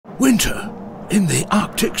Winter in the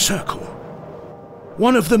Arctic Circle.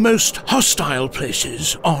 One of the most hostile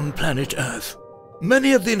places on planet Earth.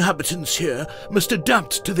 Many of the inhabitants here must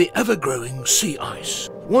adapt to the ever-growing sea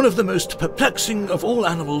ice. One of the most perplexing of all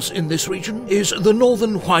animals in this region is the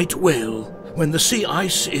northern white whale. When the sea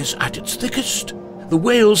ice is at its thickest, the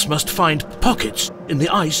whales must find pockets in the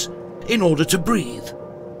ice in order to breathe,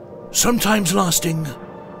 sometimes lasting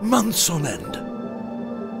months on end.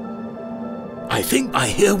 I think I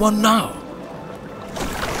hear one now.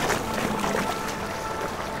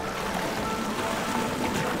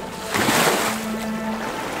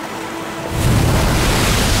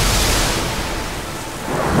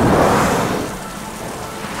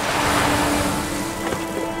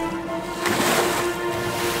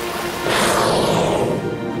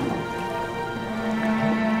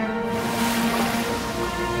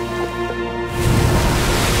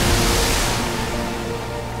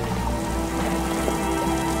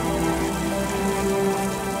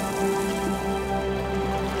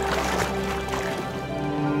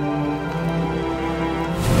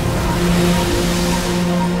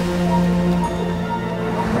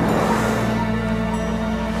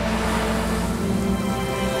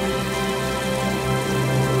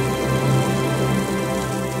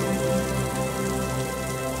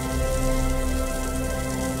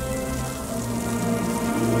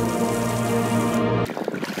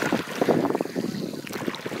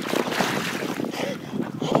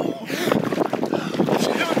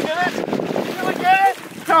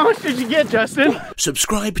 How much did you get, Justin?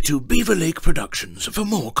 Subscribe to Beaver Lake Productions for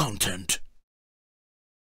more content.